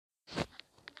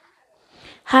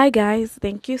Hi guys,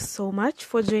 thank you so much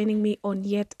for joining me on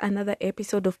yet another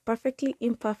episode of Perfectly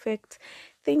Imperfect.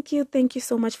 Thank you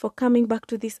so much for coming back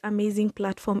to this amazing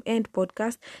platform and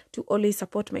podcast, to always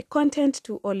support my content,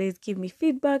 to always give me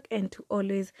feedback, and to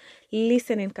always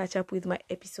listen and catch up with my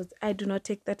episodes. I do not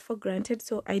take that for granted,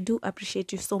 so I do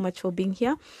appreciate you so much for being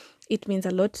here. It means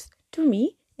a lot to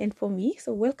me and for me.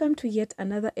 So welcome to yet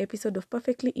another episode of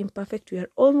Perfectly Imperfect. We are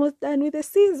almost done with the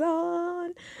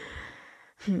season.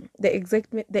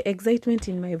 The excitement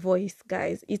in my voice,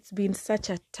 guys. It's been such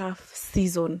a tough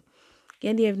season.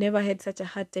 Yani, I've never had such a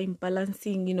hard time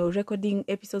balancing, recording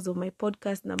episodes of my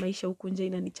podcast na maisha huku nje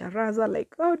inanicharaza.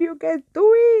 Like, how do you guys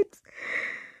do it?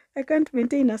 I can't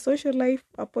maintain a social life,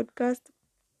 a podcast,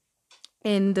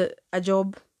 and a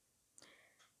job.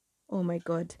 Oh my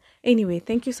God. Anyway,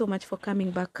 thank you so much for coming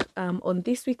back on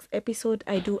this week's episode.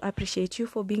 I do appreciate you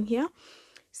for being here.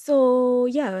 So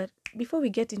yeah, before we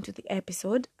get into the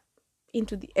episode,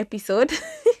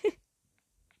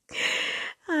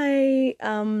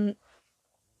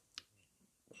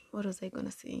 what was I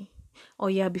gonna say? Oh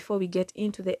yeah, before we get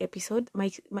into the episode, my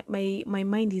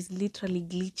mind is literally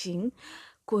glitching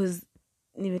because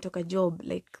nimetoka job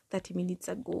like 30 minutes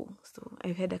ago. So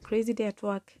I've had a crazy day at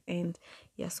work, and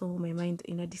yeah, so my mind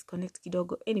in a disconnect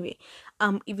kidogo. Anyway,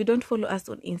 if you don't follow us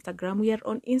on Instagram, we are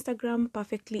on Instagram,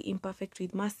 Perfectly Imperfect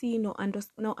with Mercy. No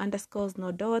underscores,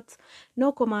 no dots,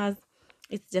 no commas.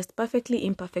 It's just Perfectly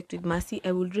Imperfect with Mercy.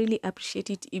 I would really appreciate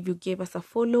it if you gave us a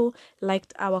follow,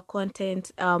 liked our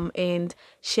content, and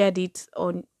shared it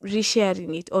on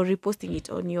resharing it or reposting it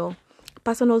on your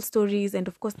personal stories. And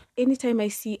of course, anytime I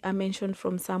see a mention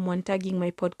from someone tagging my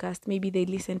podcast, maybe they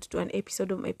listened to an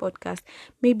episode of my podcast,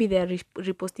 maybe they are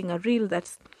reposting a reel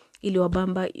that's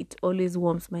iliwabamba, it always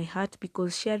warms my heart,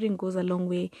 because sharing goes a long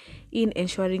way in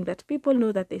ensuring that people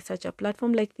know that there's such a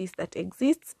platform like this that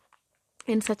exists,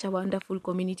 and such a wonderful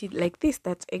community like this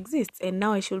that exists. And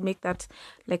now I should make that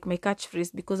like my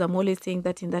catchphrase, because I'm always saying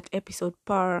that in that episode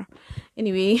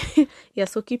anyway. Yeah,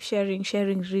 so keep sharing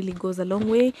really goes a long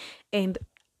way, and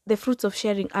the fruits of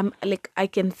sharing, I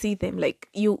can see them. Like,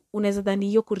 you unaweza dhani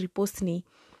hiyo kurepost ni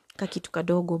kakitu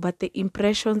kadogo, but the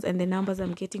impressions and the numbers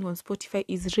I'm getting on Spotify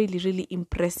is really, really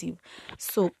impressive.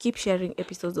 So keep sharing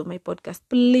episodes of my podcast,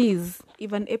 please.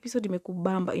 If an episode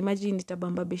imekubamba, imagine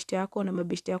itabamba beshte yako na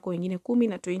mabeshte yako wengine 10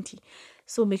 na 20.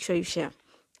 So make sure you share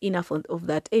enough of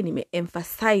that. Anyway,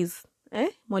 emphasize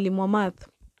mwalimu wa math.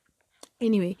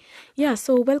 Anyway, yeah,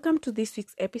 so welcome to this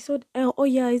week's episode.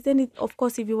 Isn't it, of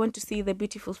course, if you want to see the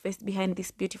beautiful face behind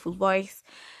this beautiful voice,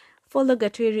 follow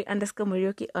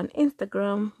Gatweri_Morioki on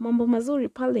Instagram. Mambo mazuri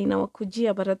pale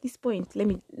inawakujia, but at this point, let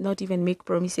me not even make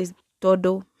promises.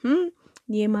 Todo.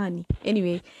 Niemani.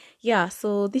 Anyway, yeah,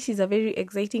 so this is a very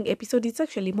exciting episode. It's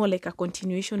actually more like a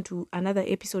continuation to another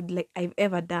episode like I've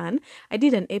ever done. I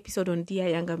did an episode on Dear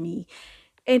Younger Me.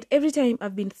 And every time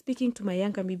I've been speaking to my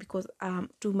younger me, because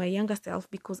to my younger self,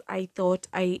 because I thought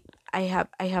I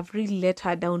have really let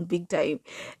her down big time.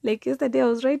 Like yesterday I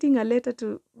was writing a letter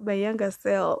to my younger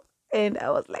self, and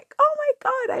I was like, oh my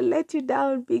God, I let you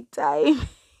down big time.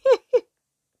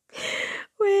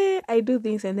 Where I do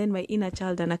things and then my inner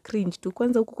child and a cringe to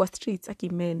kwanza huku kwa streets, aki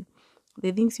men,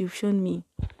 the things you've shown me.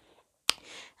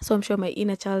 So I'm sure my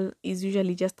inner child is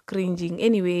usually just cringing.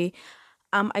 Anyway,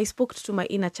 I spoke to my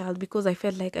inner child because I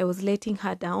felt like I was letting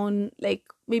her down. Like,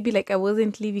 maybe like I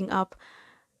wasn't living up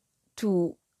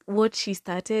to what she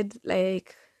started.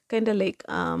 Like, kind of like,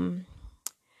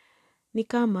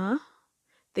 nikama,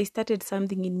 they started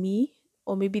something in me,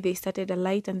 or maybe they started a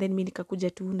light and then mi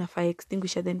nikakuja tu na fire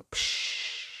extinguisher, then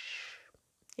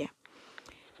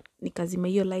nikazima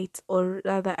hiyo light, or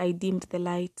rather I dimmed the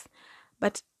light.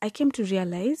 But I came to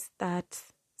realize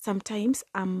that sometimes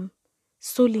I'm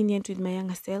so lenient with my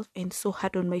younger self and so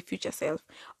hard on my future self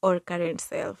or current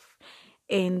self.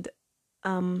 And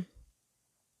on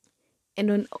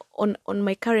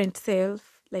my current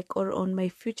self, like, or on my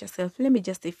future self, let me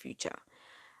just say future,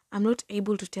 I'm not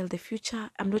able to tell the future.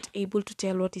 I'm not able to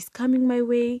tell what is coming my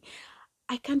way.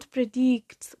 I can't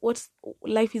predict what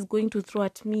life is going to throw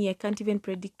at me. I can't even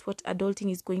predict what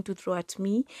adulting is going to throw at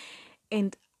me.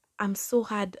 And I'm so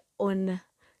hard on,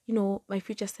 my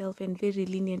future self, and very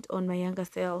lenient on my younger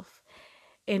self.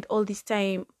 And all this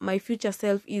time, my future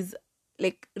self is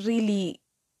like really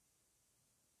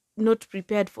not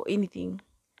prepared for anything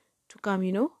to come,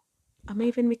 Am I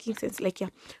even making sense? Like, yeah,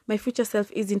 my future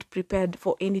self isn't prepared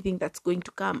for anything that's going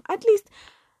to come. At least,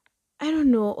 I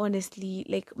don't know, honestly.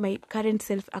 Like, my current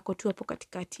self ako tu hapo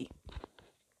katikati.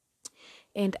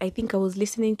 And I think I was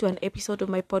listening to an episode of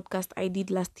my podcast I did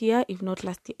last year. If not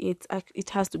last year, it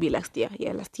has to be last year.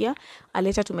 Yeah, last year. A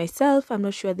letter to myself. I'm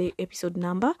not sure the episode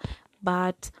number,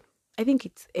 but I think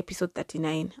it's episode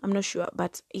 39. I'm not sure,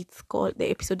 but the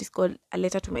episode is called A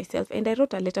Letter to Myself. And I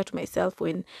wrote a letter to myself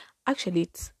actually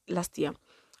it's last year,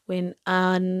 when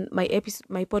my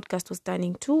podcast was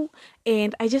turning 2,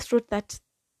 and I just wrote that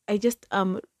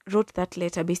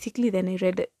letter basically. Then I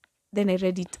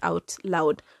read it out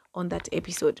loud on that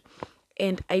episode,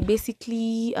 and I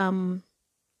basically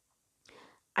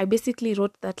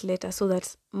wrote that letter so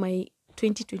that my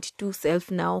 2022 self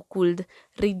now could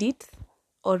read it,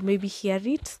 or maybe hear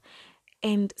it,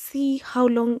 and see how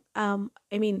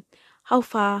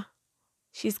far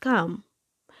she's come.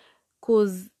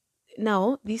 Because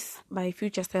now my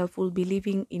future self will be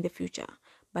living in the future,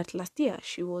 but last year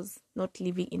she was not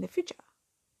living in the future.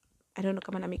 I don't know,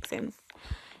 come on, that makes sense.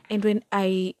 And when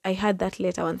I had that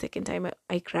letter one second time,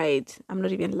 I cried. I'm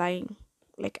not even lying.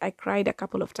 Like, I cried a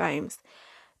couple of times,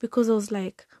 because I was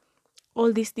like,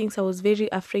 all these things I was very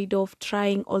afraid of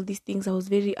trying, all these things I was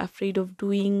very afraid of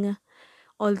doing,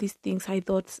 all these things I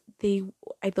thought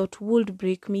would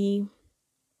break me,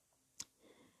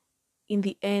 in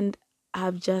the end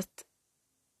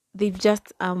they've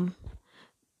just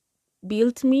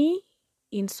built me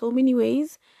in so many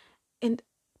ways. And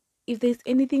if there's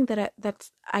anything that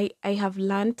I have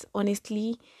learned,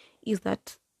 honestly, is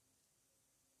that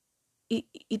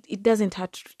it doesn't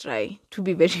hurt to try. To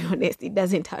be very honest, it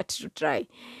doesn't hurt to try.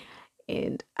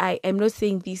 And I'm not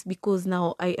saying this because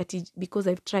now because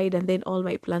I've tried and then all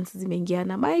my plans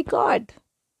zimeingiana. My God,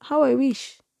 how I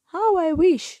wish.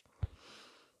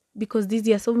 Because this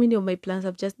year so many of my plans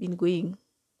have just been going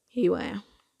haywire.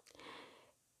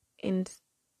 And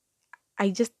I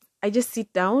just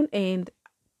sit down, and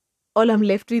all I'm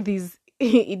left with is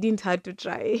it didn't hurt to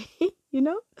try.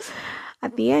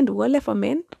 At the end, well, for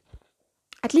men,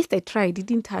 at least I tried. It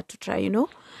didn't hurt to try,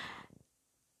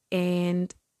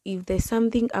 And if there's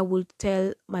something I will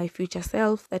tell my future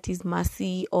self, that is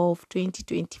Mercy of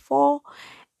 2024.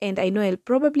 And I know I'll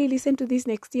probably listen to this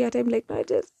next year. I'm like, no,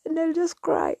 and I'll just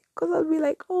cry, because I'll be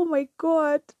like, oh my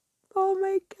God.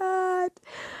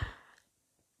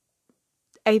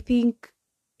 I think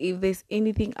if there's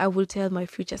anything I will tell my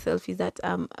future self is that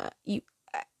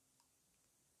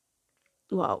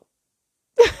wow.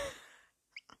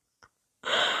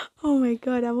 Oh my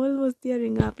God, I'm almost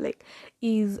tearing up. Like,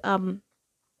 is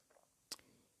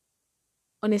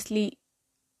honestly,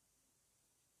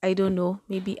 I don't know,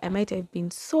 maybe I might have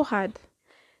been so hard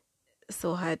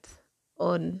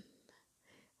on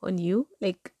you.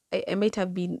 Like, I might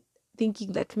have been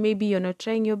thinking that maybe you're not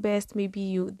trying your best,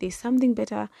 maybe there's something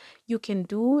better you can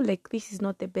do, like this is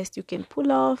not the best you can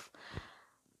pull off.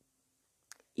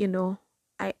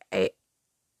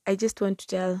 I just want to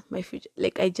tell my future,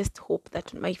 like, I just hope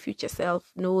that my future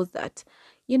self knows that,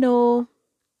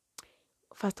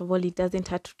 first of all, it doesn't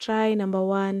hurt to try, number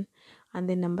one. And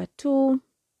then number two,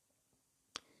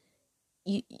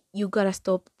 you gotta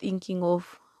stop thinking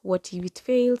of what if it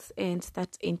fails, and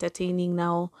start entertaining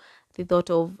now the thought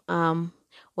of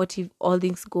what if all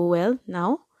things go well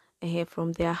now.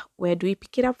 From there, where do we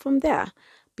pick it up from there?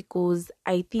 Because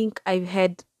I think I've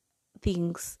had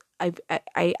things, I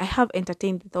have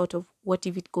entertained the thought of what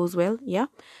if it goes well, yeah,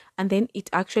 and then it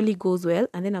actually goes well,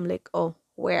 and then I'm like, oh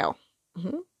well,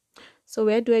 so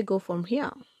where do I go from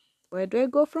here?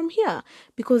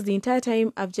 Because the entire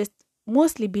time I've just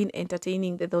mostly been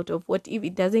entertaining the thought of what if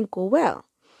it doesn't go well.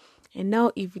 And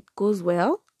now if it goes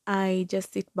well, I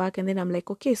just sit back, and then I'm like,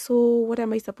 okay, so what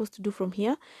am I supposed to do from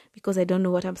here? Because I don't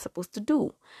know what I'm supposed to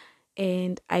do.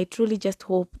 And I truly just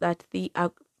hope that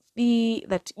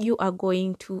that you are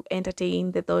going to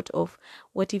entertain the thought of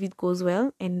what if it goes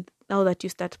well, and now that you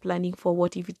start planning for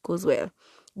what if it goes well,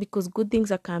 because good things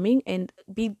are coming, and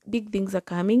big things are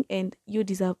coming, and you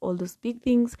deserve all those big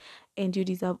things, and you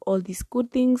deserve all these good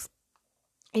things.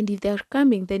 And if they're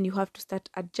coming, then you have to start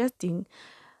adjusting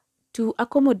to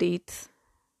accommodate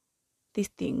these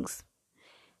things.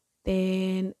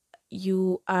 Then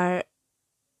you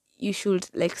should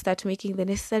like start making the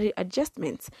necessary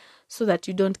adjustments, so that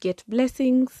you don't get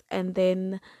blessings and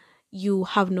then you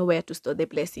have nowhere to store the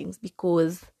blessings,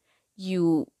 because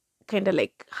you kind of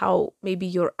like how maybe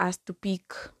you're asked to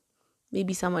pick,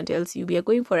 maybe someone tells you we are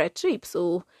going for a trip,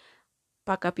 so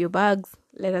pack up your bags,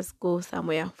 let us go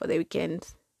somewhere for the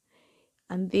weekend.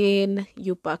 And then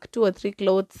you pack 2 or 3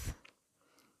 clothes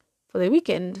for the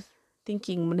weekend,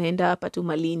 thinking mnaenda hapa tu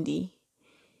Malindi,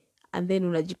 and then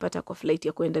unajipata kwa flight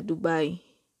ya kwenda Dubai,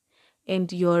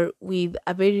 and you're with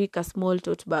a very small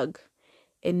tote bag,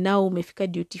 and now umefika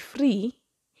duty free,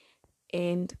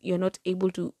 and you're not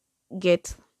able to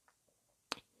get,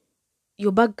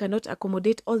 your bag cannot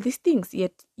accommodate all these things,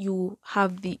 yet you're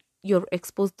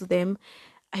exposed to them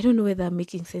I don't know whether I'm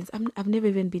making sense. I've never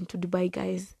even been to Dubai,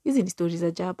 guys. Hizi ni stories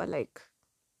za jaba, like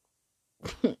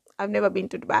I've never been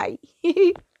to Dubai.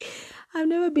 I've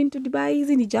never been to Dubai.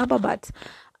 Hizi ni jaba, but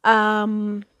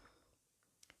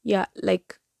yeah,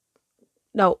 like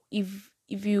now if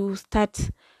you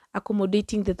start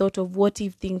accommodating the thought of what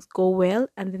if things go well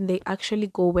and then they actually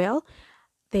go well,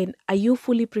 then are you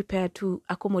fully prepared to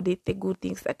accommodate the good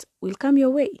things that will come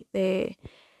your way, the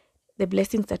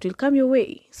blessings that will come your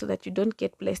way, so that you don't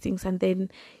get blessings and then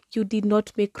you did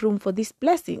not make room for these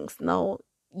blessings? Now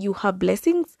you have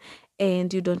blessings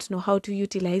and you don't know how to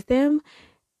utilize them,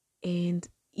 and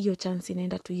your chance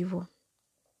inaenda tu hivyo.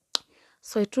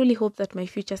 So I truly hope that my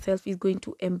future self is going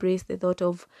to embrace the thought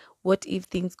of what if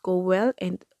things go well,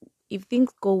 and if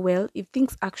things go well, if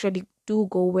things actually do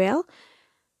go well,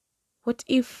 what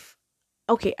if,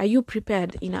 okay, are you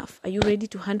prepared enough? Are you ready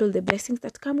to handle the blessings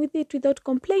that come with it without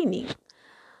complaining?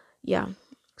 Yeah.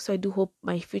 So I do hope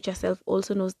my future self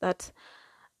also knows that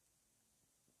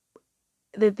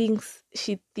the things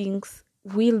she thinks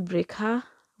will break her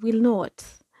will not.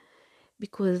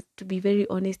 Because to be very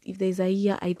honest, if there's a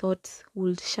year I thought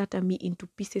would shatter me into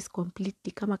pieces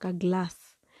completely, kama ka glass,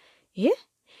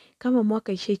 kama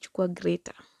mwaka ishaichukua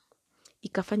greater,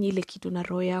 ikafanya ile kitu na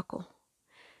roho yako,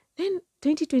 then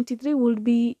 2023 will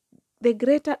be the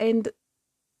greater, and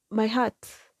my heart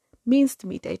minced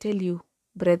meat, I tell you,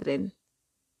 brethren.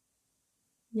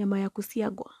 Nyama ya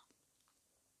kusiagwa.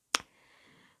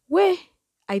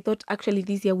 I thought actually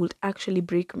this year would actually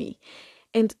break me.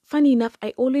 And funny enough,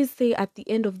 I always say at the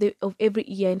end of every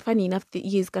year, and funny enough, the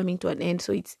year is coming to an end,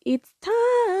 so it's time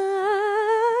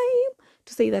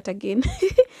to say that again.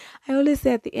 I always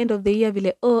say at the end of the year,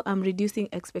 like, oh, I'm reducing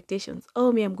expectations.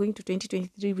 Oh, I'm going to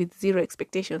 2023 with 0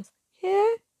 expectations.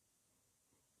 Yeah,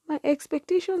 my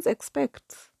expectations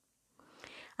expect.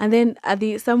 And then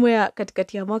somewhere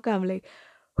katikati ya mwaka, I'm like,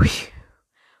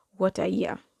 what a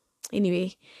year.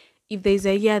 Anyway, if there's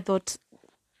a year I thought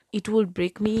it will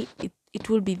break me, it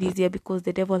will be this year, because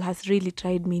the devil has really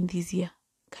tried me in this year.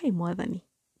 Kai mwadhani.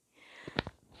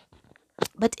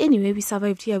 But anyway, we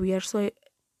survived. Here we are. So,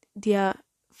 dear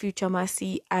future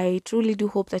Mercy, I truly do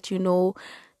hope that you know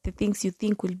the things you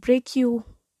think will break you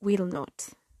will not.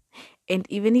 And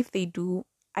even if they do,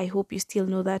 I hope you still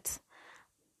know that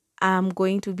I'm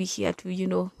going to be here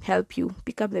to, help you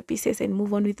pick up the pieces and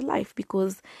move on with life,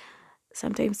 because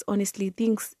sometimes, honestly,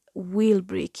 things will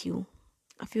break you.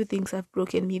 A few things have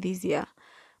broken me this year,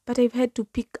 but I've had to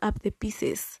pick up the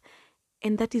pieces.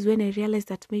 And that is when I realized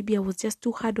that maybe I was just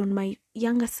too hard on my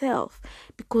younger self,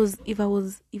 because if I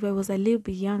was a little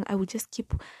bit young, I would just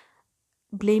keep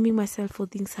blaming myself for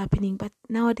things happening. But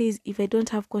nowadays, if I don't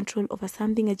have control over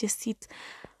something, I just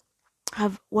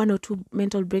have 1 or 2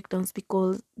 mental breakdowns,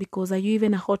 because are you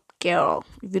even a hot girl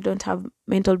if you don't have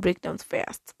mental breakdowns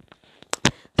first?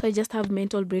 So I just have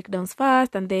mental breakdowns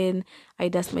first, and then I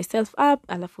dust myself up,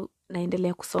 alafu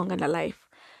naendelea kusonga na life.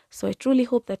 So I truly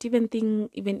hope that even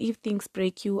if things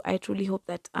break you, I truly hope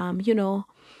that that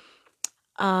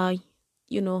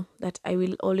I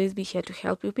will always be here to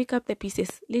help you pick up the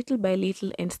pieces little by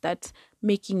little and start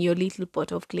making your little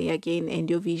pot of clay again and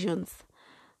your visions.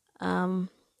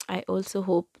 I also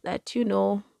hope that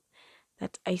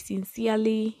that I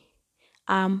sincerely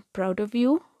am proud of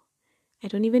you. I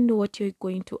don't even know what you're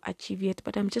going to achieve yet,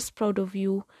 but I'm just proud of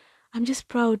you. I'm just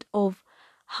proud of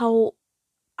how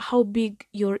big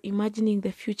you're imagining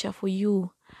the future for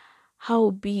you, how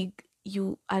big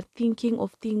you are thinking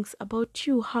of things about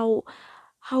you, how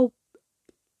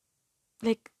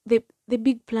like the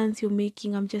big plans you're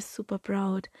making. I'm just super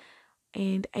proud.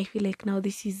 And I feel like now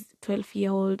this is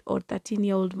 12-year-old or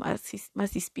 13-year-old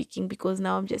Mercy speaking, because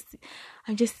now I'm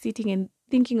just sitting and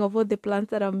thinking of all the plans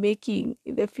that I'm making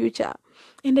in the future,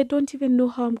 and I don't even know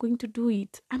how I'm going to do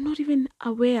it. I'm not even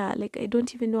aware. Like, I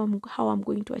don't even know how I'm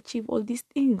going to achieve all these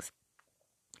things.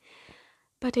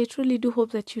 But I truly do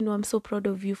hope that I'm so proud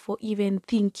of you for even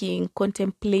thinking,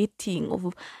 contemplating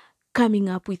of coming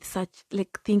up with such,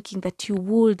 like, thinking that you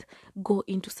would go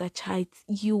into such heights,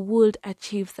 you would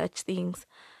achieve such things.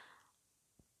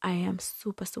 I am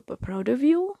super, super proud of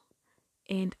you,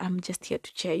 and I'm just here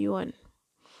to cheer you on.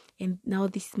 And now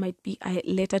this might be a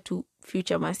letter to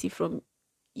future Mercy from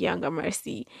younger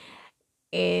Mercy.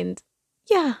 And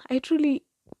yeah,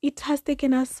 it has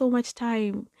taken us so much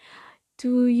time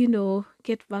to,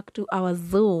 get back to our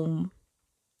Zoom.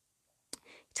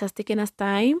 It has taken us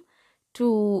time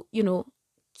to,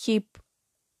 keep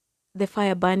the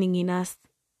fire burning in us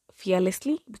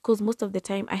fearlessly, because most of the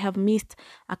time I have missed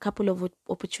a couple of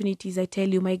opportunities. I tell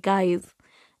you, my guys,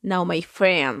 now my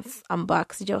friends, I'm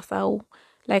back. Sijasau.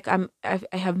 Like I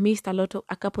have missed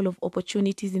a couple of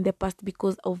opportunities in the past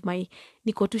because of my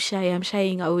niko too shy, I'm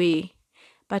shying away.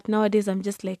 But nowadays I'm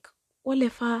just like,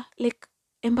 whatever, like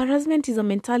embarrassment is a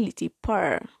mentality,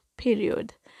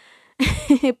 period.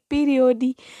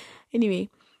 Period. Anyway,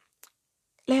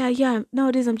 like yeah,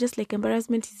 nowadays I'm just like,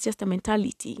 embarrassment is just a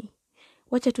mentality.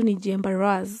 Wacha tu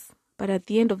nijiembarrass, but at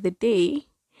the end of the day,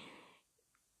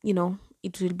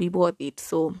 it will be worth it.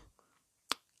 So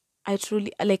I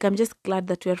truly, like, I'm just glad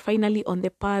that we are finally on the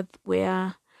path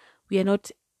where we are not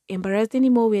embarrassed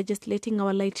anymore. We are just letting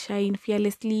our light shine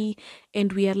fearlessly,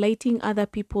 and we are lighting other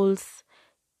people's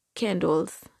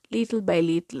candles little by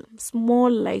little,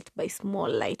 small light by small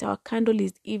light. Our candle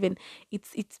is even,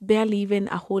 it's barely even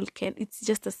a whole candle. It's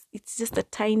just a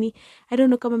tiny, I don't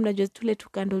know kama mnajua tule tu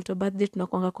candle to birthday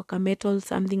tunakwanga kwa metal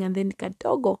something and then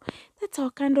kadogo. That's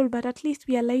our candle, but at least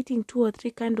we are lighting 2 or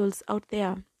 3 candles out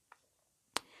there.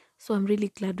 So I'm really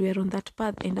glad we are on that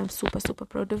path, and I'm super, super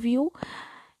proud of you.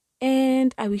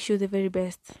 And I wish you the very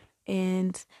best.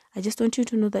 And I just want you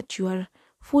to know that you are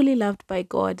fully loved by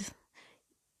God.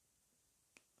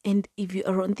 And if you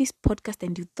are on this podcast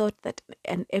and you thought that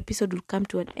an episode would come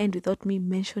to an end without me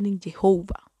mentioning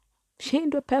Jehovah,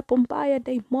 shindwe pepo mbaya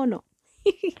daimono.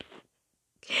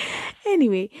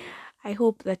 Anyway, I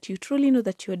hope that you truly know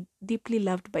that you are deeply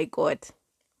loved by God.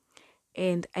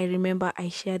 And I remember I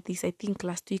shared this, I think,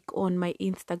 last week on my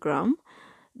Instagram,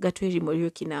 Gatweri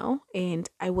Morioki now, and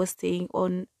I was saying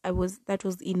that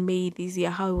was in May this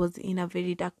year, how I was in a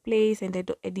very dark place, and I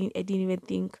didn't even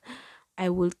think I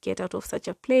would get out of such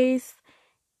a place.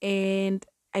 And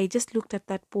I just looked at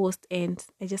that post and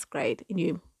I just cried.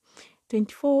 Anyway,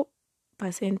 24%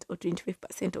 or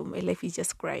 25% of my life is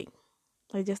just crying.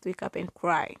 I just wake up and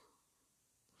cry.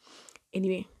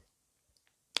 Anyway,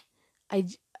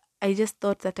 I just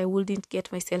thought that I wouldn't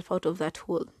get myself out of that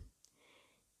hole.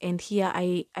 And here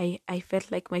I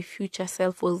felt like my future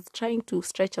self was trying to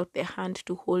stretch out their hand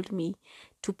to hold me,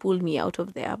 to pull me out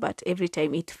of there. But every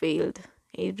time it failed.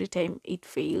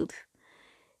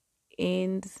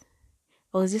 And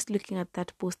I was just looking at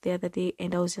that post the other day,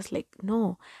 and I was just like,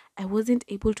 no, I wasn't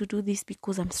able to do this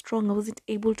because I'm strong. I wasn't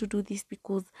able to do this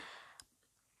because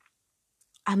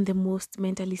I'm the most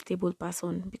mentally stable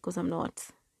person, because I'm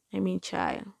not. I mean,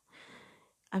 child.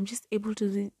 I'm just able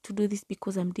to do this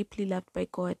because I'm deeply loved by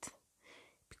God,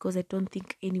 because I don't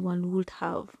think anyone would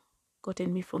have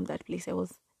gotten me from that place I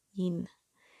was in.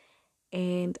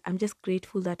 And I'm just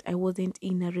grateful that I wasn't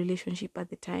in a relationship at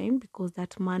the time, because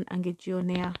that man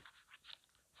angejionea,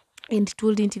 and it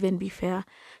wouldn't even be fair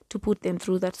to put them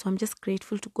through that. So I'm just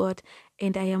grateful to God,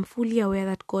 and I am fully aware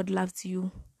that God loves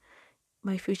you.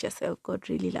 My future self, God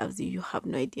really loves you. You have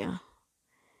no idea.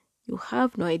 You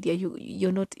have no idea. You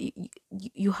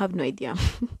have no idea.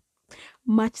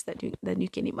 Much than you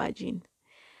can imagine.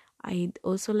 I'd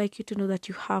also like you to know that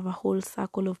you have a whole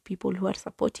circle of people who are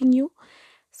supporting you.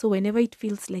 So whenever it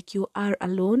feels like you are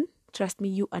alone, trust me,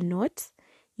 you are not.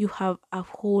 You have a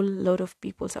whole lot of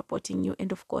people supporting you.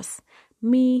 And of course,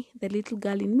 me, the little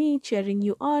girl in me, cheering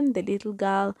you on, the little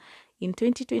girl in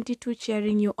 2022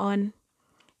 cheering you on.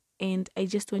 And I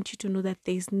just want you to know that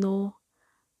there's no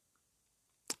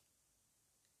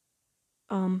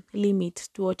limit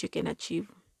to what you can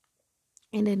achieve.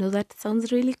 And I know that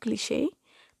sounds really cliche,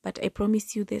 but I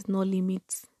promise you there's no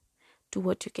limit to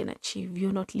what you can achieve.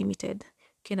 You're not limited.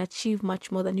 You can achieve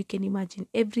much more than you can imagine.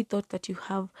 Every thought that you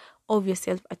have of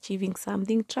yourself achieving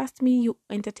something, trust me, you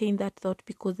entertain that thought,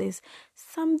 because there's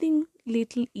something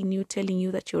little in you telling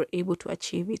you that you're able to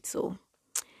achieve it. So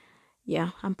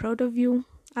yeah, I'm proud of you.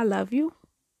 I love you,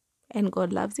 and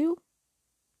God loves you.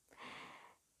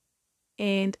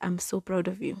 And I'm so proud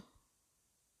of you.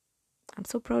 I'm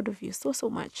so proud of you so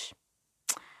much.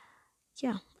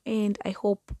 Yeah, and I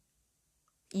hope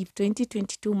if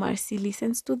 2022 Marcy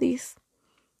listens to this,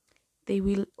 they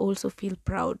will also feel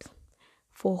proud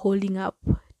for holding up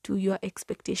to your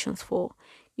expectations, for,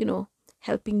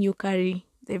 helping you carry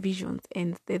the visions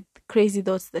and the crazy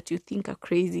thoughts that you think are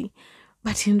crazy,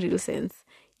 but in real sense,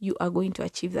 you are going to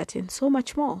achieve that and so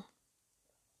much more.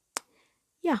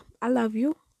 Yeah, I love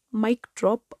you. Mic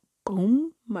drop.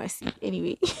 Boom. Mercy.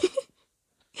 Anyway.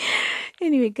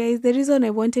 Anyway, guys, the reason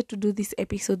I wanted to do this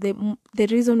episode, the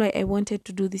reason why I wanted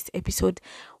to do this episode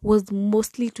was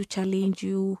mostly to challenge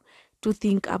you to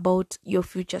think about your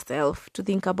future self, to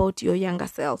think about your younger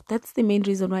self. That's the main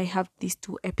reason why I have these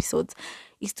 2 episodes,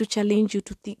 is to challenge you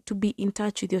to be in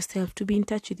touch with yourself, to be in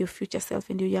touch with your future self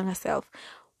and your younger self.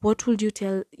 What would you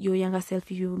tell your younger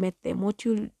self if you met them? What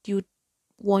would you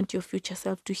want your future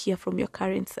self to hear from your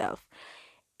current self?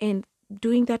 And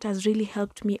doing that has really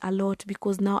helped me a lot,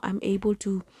 because now I'm able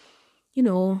to,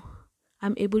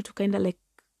 I'm able to kind of like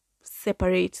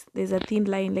separate. There's a thin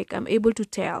line, like I'm able to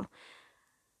tell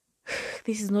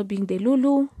this is not being the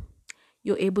Lulu.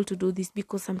 You're able to do this,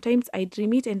 because sometimes I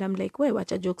dream it and I'm like, why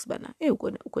watch jokes bana?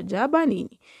 Uko jaba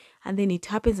nini? And then it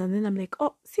happens and then I'm like,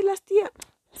 oh, see last year.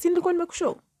 Si nilikuwa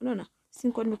nimekushow. No. Si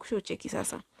nilikuwa nimekushow cheki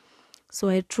sasa. So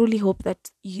I truly hope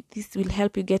that this will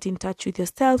help you get in touch with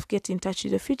yourself, get in touch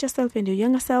with your future self and your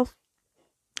younger self.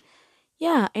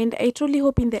 Yeah, and I truly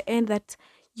hope in the end that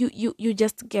you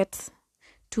just get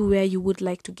to where you would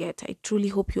like to get. I truly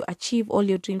hope you achieve all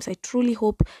your dreams. I truly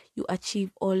hope you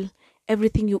achieve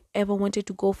everything you ever wanted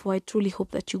to go for. I truly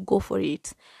hope that you go for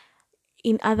it.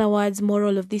 In other words,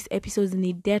 moral of this episode is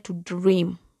need dare to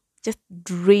dream. Just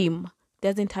dream.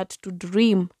 Doesn't hurt to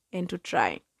dream and to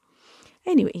try.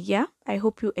 Anyway, yeah, I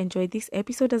hope you enjoyed this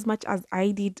episode as much as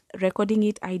I did recording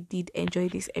it. I did enjoy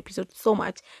this episode so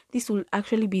much. This will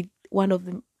actually be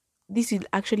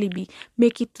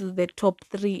make it to the top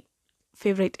 3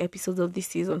 favorite episodes of this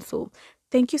season. So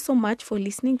thank you so much for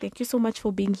listening. Thank you so much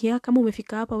for being here. Kama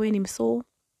umefika hapa we ni mso,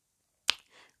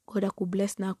 God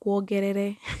akubless na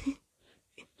kuogerere.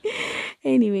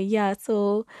 Anyway, yeah,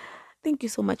 so thank you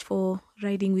so much for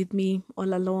riding with me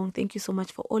all along. Thank you so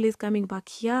much for always coming back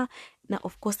here. Now,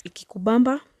 of course,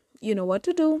 ikikubamba, you know what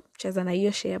to do. Cheza na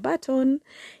hiyo share button.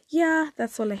 Yeah,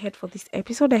 that's all I had for this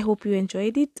episode. I hope you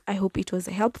enjoyed it. I hope it was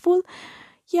helpful.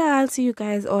 Yeah, I'll see you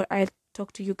guys, or I'll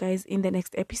talk to you guys in the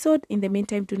next episode. In the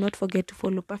meantime, do not forget to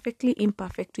follow Perfectly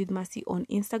Imperfect with Mercy on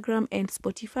Instagram and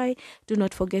Spotify. Do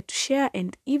not forget to share.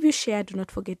 And if you share, do not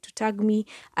forget to tag me.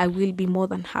 I will be more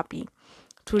than happy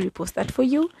to repost that for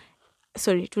you.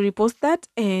 To repost that.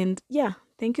 And yeah,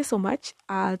 thank you so much.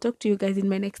 I'll talk to you guys in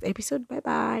my next episode. Bye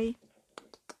bye.